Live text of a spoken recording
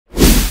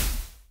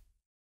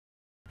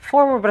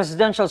Former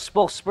presidential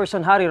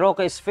spokesperson Harry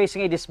Roque is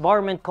facing a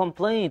disbarment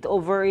complaint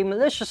over a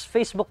malicious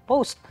Facebook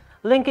post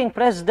linking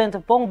President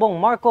Bongbong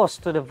Marcos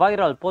to the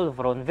viral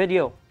Polvoron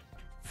video.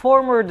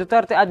 Former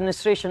Duterte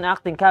administration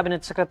acting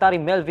cabinet secretary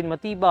Melvin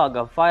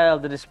Matibag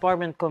filed the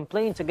disbarment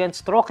complaint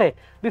against Roque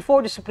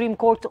before the Supreme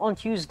Court on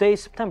Tuesday,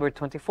 September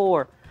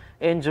 24.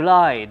 In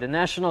July, the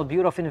National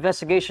Bureau of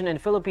Investigation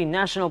and Philippine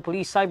National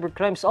Police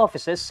Cybercrimes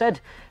Offices said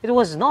it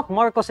was not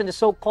Marcos in the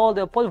so-called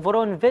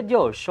Polvoron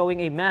video showing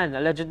a man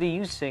allegedly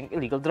using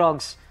illegal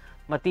drugs.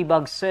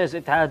 Matibag says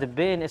it had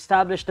been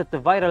established that the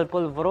viral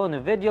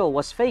Polvoron video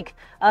was fake,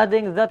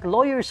 adding that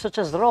lawyers such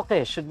as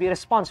Roque should be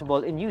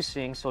responsible in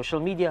using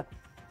social media.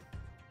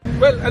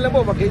 Well, alam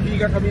mo,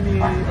 magkaibigan kami ni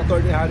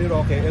Attorney Harry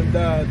Roque and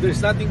there's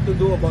nothing to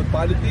do about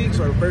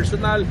politics or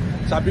personal.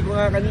 Sabi ko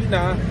nga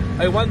kanina,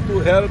 I want to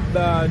help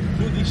the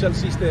judicial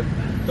system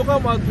to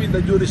come out with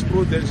the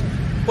jurisprudence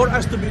for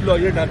us to be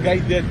lawyer na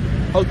guided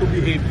how to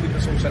behave in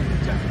the social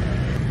media.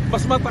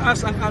 Mas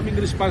mataas ang aming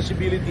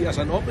responsibility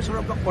as an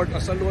officer of the court,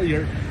 as a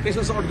lawyer,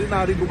 kaysa sa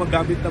ordinary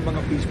gumagamit ng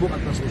mga Facebook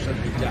at ng social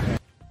media.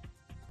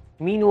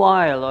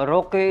 Meanwhile,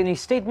 Roque in a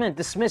statement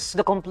dismissed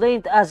the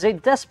complaint as a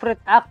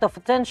desperate act of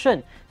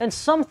attention and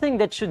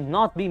something that should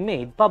not be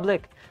made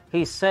public.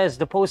 He says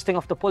the posting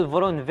of the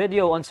Polvoron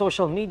video on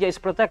social media is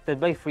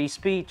protected by free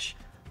speech.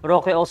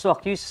 Roque also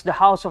accuses the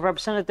House of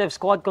Representatives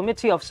Quad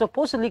Committee of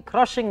supposedly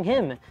crushing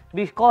him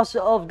because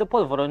of the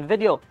Polvoron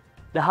video.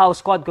 The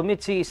House Quad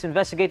Committee is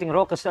investigating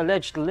Roque's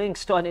alleged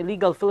links to an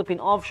illegal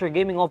Philippine offshore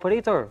gaming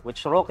operator,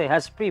 which Roque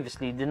has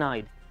previously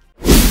denied.